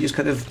water, so they just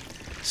kind of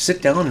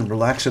sit down and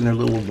relax in their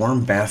little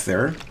warm bath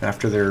there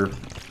after their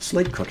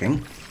slate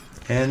cooking,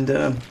 and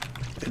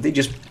they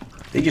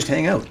just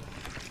hang out.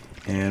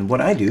 And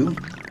what I do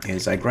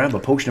is I grab a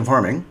potion of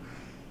harming,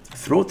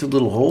 throw it through the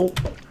little hole,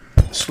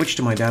 switch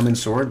to my diamond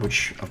sword,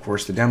 which of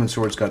course the diamond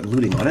sword's got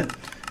looting on it,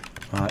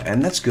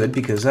 and that's good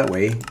because that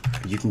way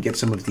you can get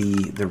some of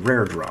the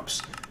rare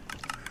drops.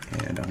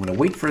 And I'm going to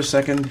wait for a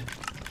second.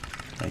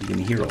 You can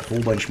hear a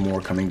whole bunch more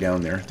coming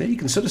down there. Then you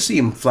can sort of see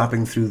them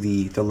flapping through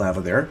the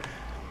lava there.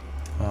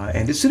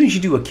 And as soon as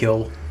you do a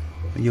kill,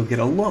 you'll get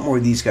a lot more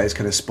of these guys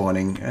kind of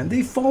spawning, and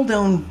they fall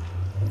down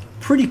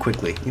pretty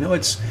quickly. You know,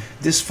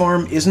 this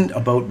farm isn't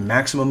about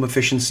maximum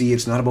efficiency.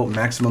 It's not about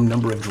maximum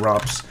number of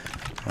drops.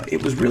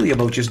 It was really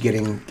about just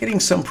getting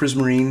some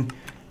Prismarine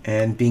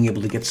and being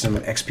able to get some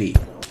XP.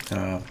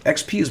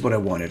 XP is what I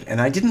wanted,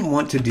 and I didn't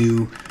want to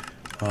do,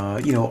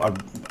 you know,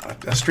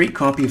 a straight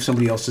copy of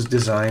somebody else's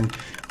design.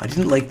 I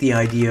didn't like the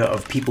idea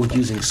of people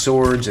using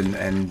swords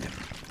and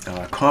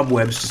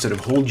cobwebs to sort of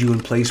hold you in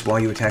place while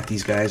you attack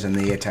these guys and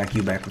they attack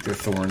you back with their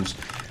thorns.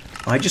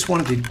 I just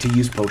wanted to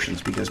use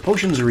potions, because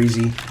potions are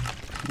easy.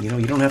 You know,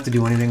 you don't have to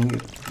do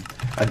anything.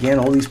 Again,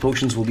 all these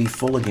potions will be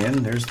full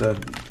again. There's the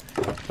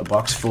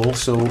box full.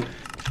 So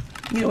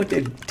you know,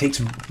 it takes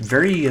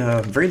very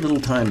little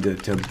time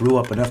to brew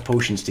up enough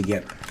potions to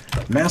get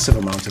massive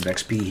amounts of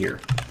XP here.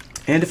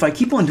 And if I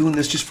keep on doing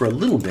this just for a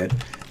little bit,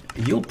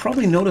 you'll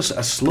probably notice a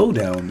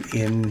slowdown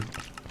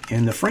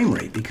in the frame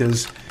rate,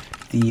 because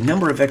the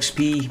number of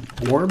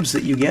XP orbs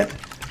that you get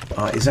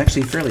is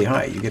actually fairly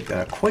high. You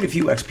get quite a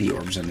few XP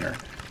orbs in there.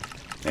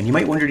 And you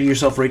might wonder to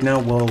yourself right now,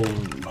 well,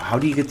 how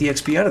do you get the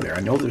XP out of there? I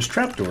know there's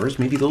trapdoors,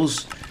 maybe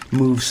those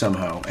move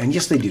somehow. And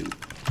yes, they do.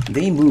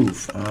 They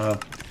move.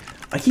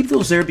 I keep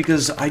those there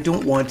because I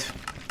don't want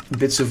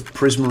bits of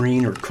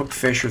prismarine or cooked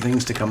fish or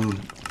things to come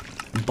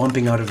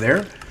bumping out of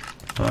there.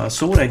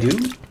 So what I do,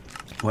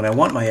 when I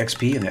want my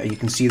XP, and you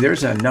can see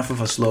there's enough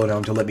of a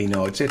slowdown to let me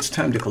know it's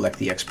time to collect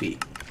the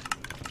XP.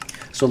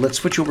 So let's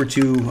switch over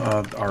to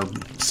our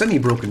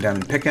semi-broken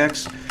down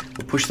pickaxe.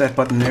 We'll push that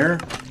button there,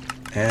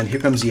 and here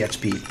comes the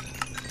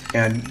XP.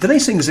 And the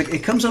nice thing is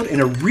it comes out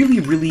in a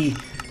really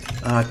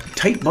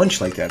tight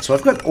bunch like that. So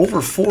I've got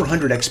over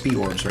 400 XP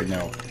orbs right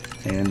now.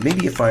 And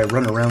maybe if I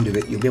run around a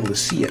bit, you'll be able to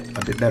see it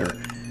a bit better.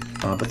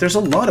 But there's a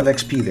lot of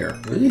XP there.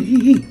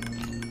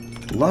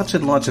 Lots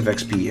and lots of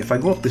XP. If I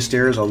go up the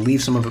stairs, I'll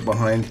leave some of it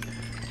behind.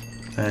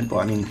 And,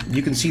 well, I mean,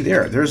 you can see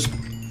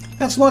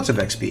that's lots of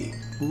XP.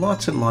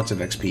 Lots and lots of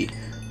XP.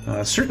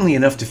 Certainly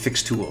enough to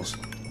fix tools.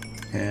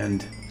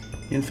 And,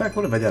 in fact,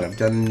 what have I done? I've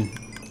done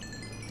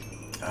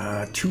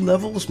 2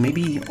 levels,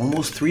 maybe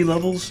almost 3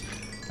 levels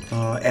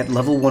at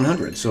level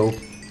 100. So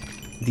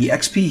the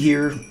XP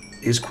here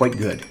is quite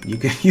good. You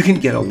can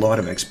get a lot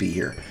of XP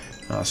here.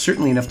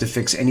 Certainly enough to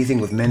fix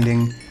anything with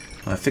mending,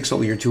 fix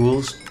all your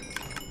tools.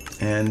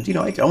 And you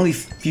know, I only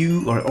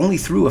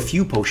threw a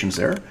few potions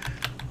there.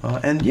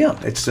 And yeah,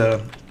 it's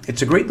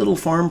a great little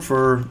farm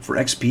for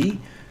XP.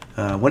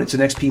 When it's in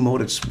XP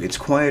mode, it's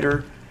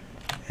quieter.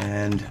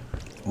 And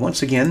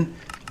once again,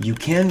 you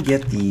can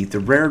get the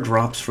rare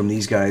drops from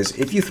these guys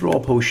if you throw a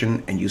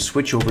potion and you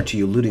switch over to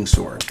your looting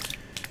sword.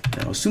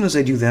 Now, as soon as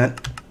I do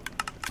that,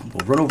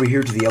 we'll run over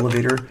here to the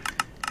elevator,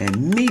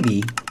 and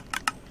maybe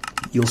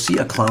you'll see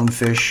a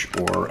clownfish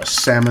or a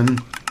salmon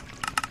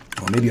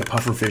or maybe a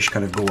pufferfish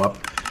kind of go up.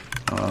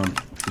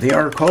 They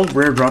are called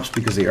rare drops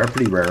because they are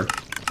pretty rare,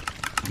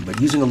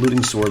 but using a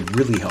looting sword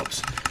really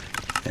helps.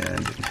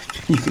 And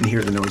you can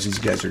hear the noise. These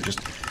guys are just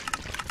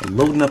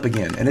loading up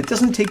again. And it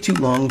doesn't take too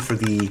long for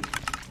the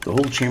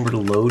whole chamber to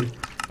load.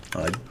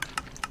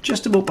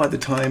 Just about by the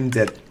time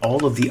that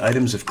all of the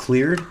items have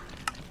cleared,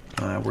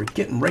 we're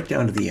getting right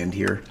down to the end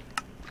here.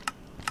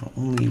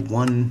 Only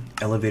one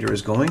elevator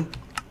is going.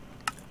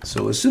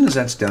 So as soon as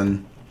that's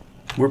done,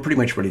 we're pretty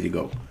much ready to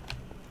go.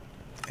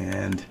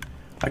 And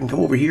I can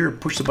come over here,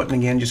 push the button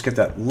again, just get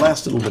that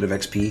last little bit of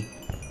XP.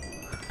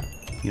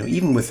 You know,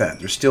 even with that,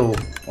 there's still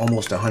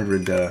almost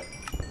 100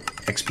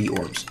 XP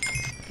orbs.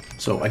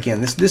 So again,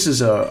 this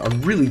is a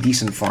really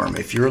decent farm.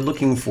 If you're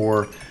looking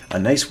for a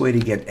nice way to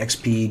get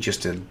XP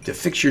just to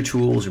fix your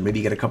tools or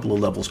maybe get a couple of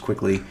levels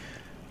quickly,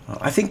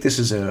 I think this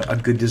is a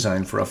good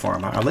design for a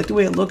farm. I like the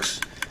way it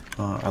looks.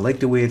 I like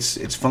the way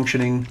it's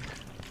functioning.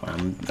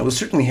 I was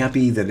certainly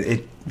happy that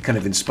it kind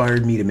of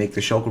inspired me to make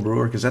the Shulker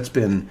Brewer, because that's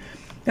been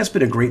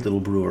a great little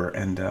brewer,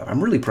 and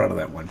I'm really proud of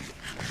that one.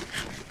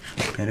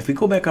 And if we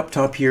go back up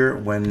top here,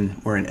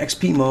 when we're in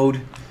XP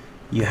mode,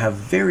 you have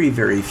very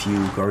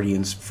few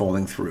guardians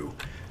falling through.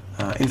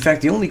 In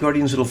fact, the only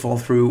guardians that'll fall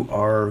through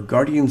are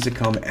guardians that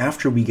come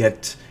after we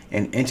get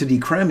an entity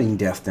cramming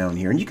death down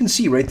here. And you can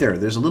see right there,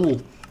 there's a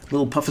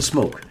little puff of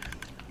smoke.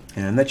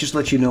 And that just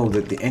lets you know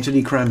that the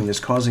entity cramming is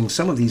causing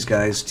some of these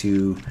guys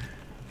to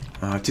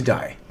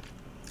die.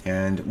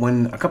 And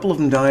when a couple of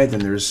them die, then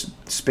there's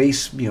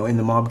space, you know, in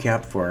the mob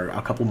cap for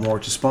a couple more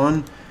to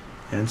spawn.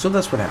 And so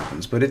that's what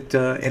happens. But it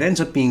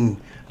ends up being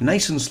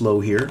nice and slow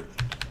here.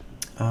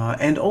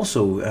 And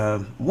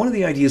also, one of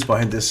the ideas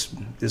behind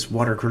this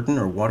water curtain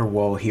or water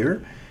wall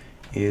here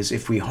is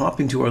if we hop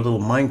into our little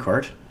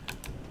minecart,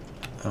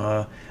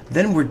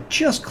 then we're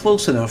just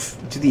close enough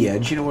to the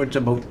edge. You know, we're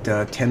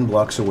about 10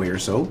 blocks away or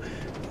so.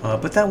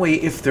 But that way,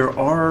 if there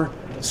are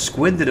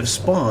squid that have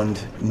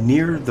spawned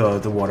near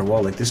the water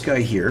wall, like this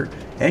guy here,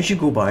 as you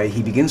go by,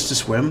 he begins to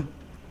swim,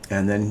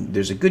 and then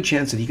there's a good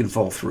chance that he can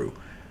fall through.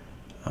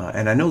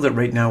 And I know that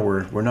right now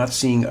we're not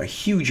seeing a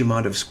huge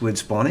amount of squid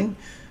spawning,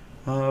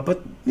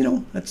 but you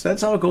know,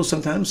 that's how it goes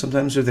sometimes.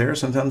 Sometimes they're there,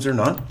 sometimes they're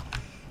not.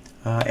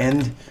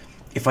 And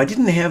if I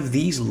didn't have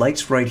these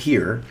lights right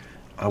here,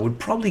 I would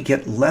probably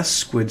get less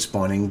squid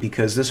spawning,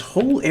 because this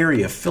whole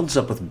area fills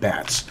up with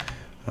bats.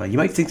 You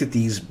might think that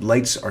these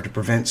lights are to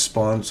prevent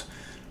spawns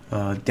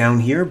down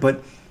here,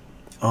 but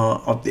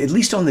at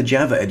least on the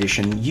Java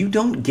edition, you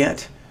don't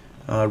get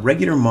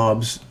regular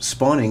mobs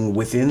spawning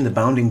within the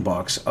bounding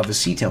box of a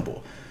sea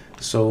temple.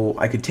 So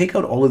I could take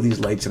out all of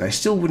these lights and I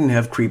still wouldn't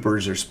have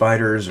creepers or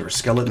spiders or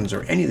skeletons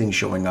or anything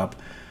showing up,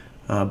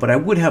 but I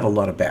would have a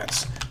lot of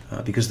bats.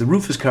 Because the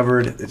roof is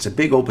covered, it's a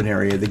big open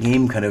area, the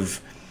game kind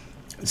of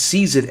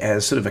sees it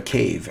as sort of a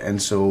cave, and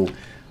so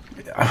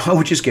I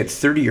would just get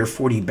 30 or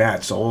 40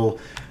 bats all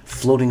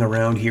floating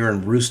around here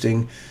and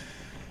roosting,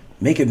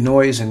 making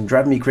noise and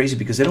driving me crazy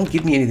because they don't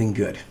give me anything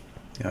good.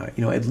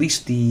 You know, at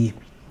least the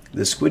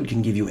the squid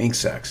can give you ink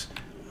sacs,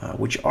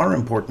 which are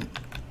important.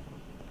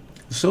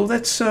 So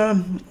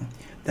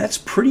that's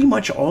pretty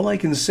much all I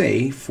can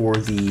say for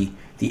the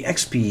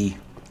XP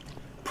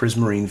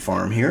Prismarine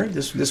farm here.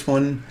 This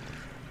one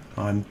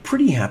I'm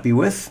pretty happy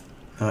with.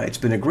 It's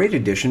been a great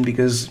addition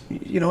because,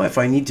 you know, if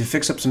I need to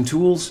fix up some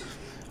tools,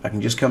 I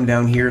can just come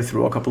down here,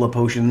 throw a couple of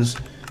potions,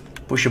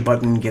 push a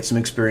button, get some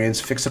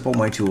experience, fix up all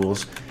my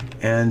tools,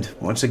 and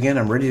once again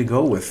I'm ready to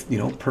go with, you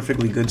know,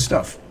 perfectly good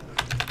stuff.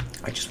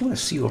 I just want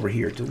to see over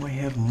here, do I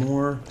have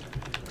more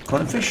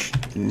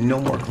clownfish? No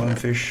more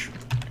clownfish.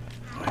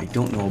 I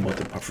don't know about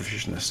the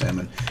pufferfish and the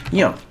salmon.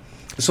 Yeah,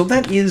 so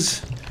that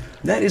is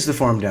the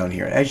farm down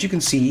here. As you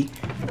can see,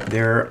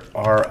 there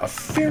are a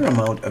fair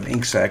amount of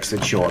ink sacs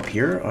that show up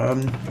here.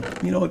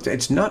 You know,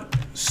 it's not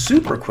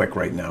super quick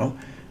right now,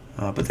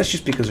 but that's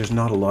just because there's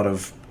not a lot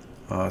of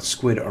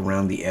squid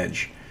around the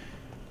edge.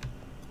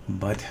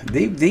 But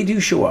they do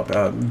show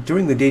up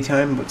during the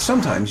daytime, but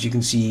sometimes you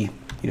can see,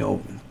 you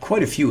know,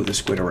 quite a few of the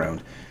squid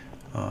around.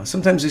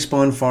 Sometimes they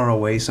spawn far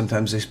away,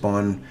 sometimes they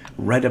spawn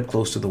right up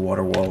close to the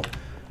water wall.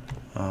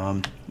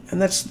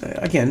 And that's,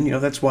 again, you know,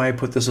 that's why I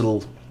put this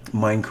little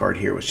minecart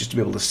here, was just to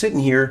be able to sit in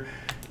here,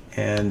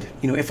 and,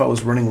 you know, if I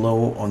was running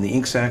low on the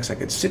ink sacs, I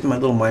could sit in my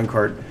little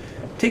minecart,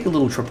 take a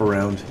little trip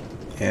around,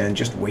 and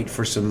just wait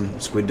for some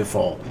squid to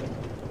fall.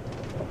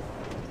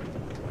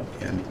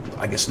 And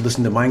I guess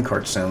listen to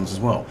minecart sounds as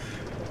well.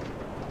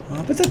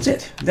 But that's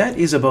it. That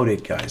is about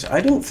it, guys.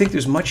 I don't think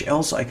there's much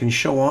else I can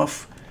show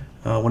off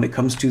when it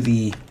comes to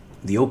the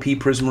OP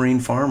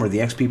Prismarine farm or the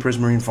XP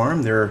Prismarine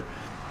farm. They're,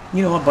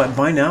 you know,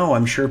 by now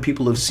I'm sure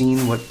people have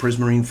seen what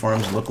Prismarine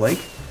farms look like.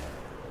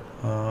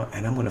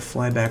 And I'm going to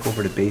fly back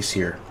over to base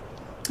here.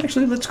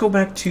 Actually, let's go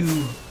back to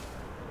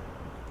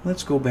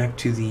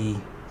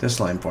the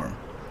slime farm,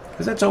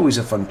 because that's always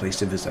a fun place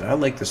to visit. I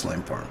like the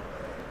slime farm.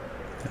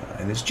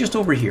 And it's just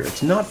over here.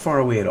 It's not far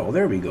away at all.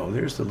 There we go.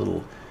 There's the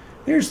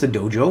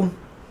dojo.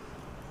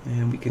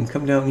 And we can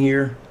come down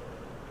here,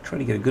 try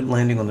to get a good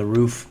landing on the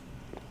roof.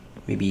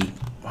 Maybe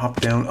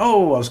hop down.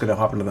 Oh, I was going to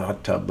hop into the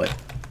hot tub, but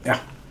yeah,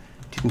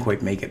 didn't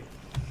quite make it.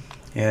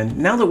 And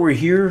now that we're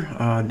here,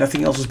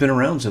 nothing else has been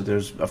around, so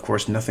there's, of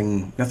course,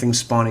 nothing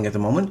spawning at the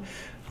moment,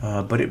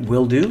 but it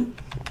will do.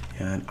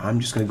 And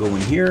I'm just going to go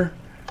in here,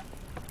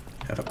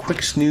 have a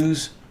quick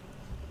snooze,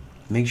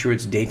 make sure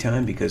it's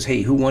daytime, because,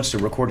 hey, who wants to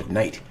record at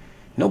night?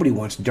 Nobody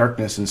wants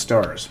darkness and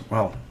stars.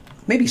 Well,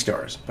 maybe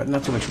stars, but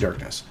not so much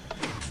darkness.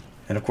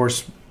 And, of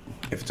course,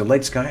 if it's a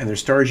light sky and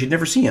there's stars, you'd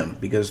never see them,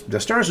 because the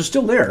stars are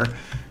still there.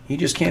 You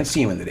just can't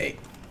see them in the day.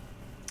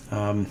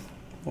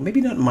 Well,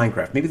 maybe not in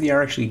Minecraft. Maybe they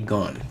are actually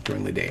gone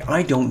during the day.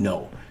 I don't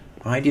know.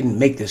 I didn't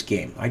make this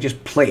game. I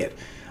just play it.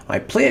 I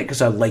play it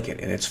because I like it,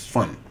 and it's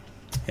fun.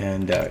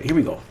 And here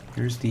we go.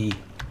 Here's the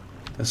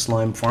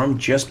slime farm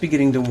just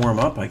beginning to warm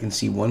up. I can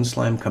see one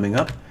slime coming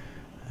up.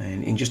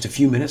 And in just a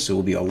few minutes, there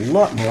will be a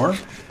lot more.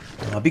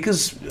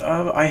 Because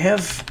I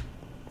have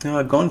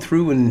gone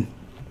through and,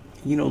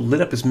 you know,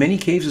 lit up as many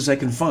caves as I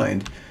can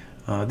find.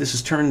 This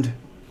has turned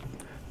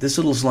this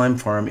little slime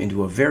farm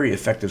into a very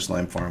effective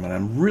slime farm, and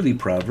I'm really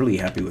proud, really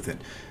happy with it.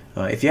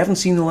 If you haven't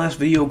seen the last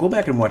video, go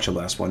back and watch the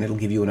last one. It'll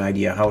give you an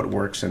idea how it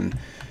works and,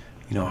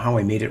 you know, how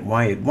I made it,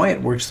 why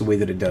it works the way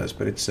that it does.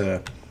 But it's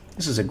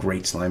this is a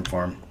great slime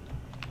farm.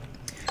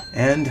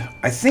 And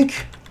I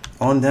think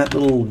on that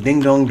little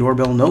ding-dong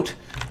doorbell note,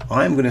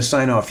 I'm going to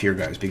sign off here,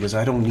 guys, because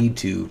I don't need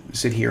to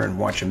sit here and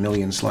watch a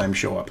million slime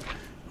show up.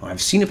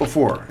 I've seen it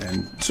before,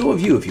 and so have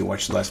you if you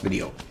watched the last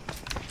video.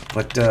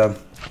 But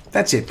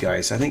that's it,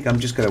 guys. I think I'm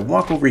just going to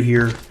walk over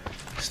here,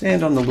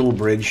 stand on the little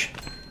bridge,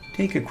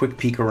 take a quick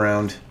peek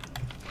around,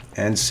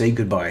 and say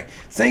goodbye.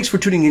 Thanks for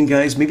tuning in,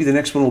 guys. Maybe the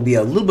next one will be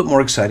a little bit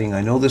more exciting.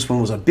 I know this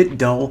one was a bit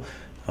dull.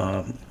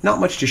 Not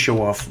much to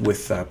show off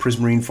with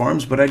Prismarine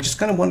farms, but I just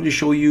kind of wanted to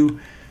show you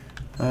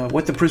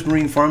what the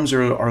Prismarine farms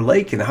are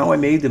like and how I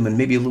made them and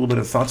maybe a little bit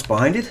of thoughts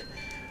behind it.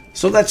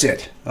 So that's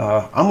it.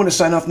 I'm going to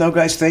sign off now,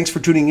 guys. Thanks for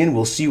tuning in.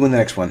 We'll see you in the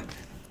next one.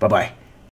 Bye-bye.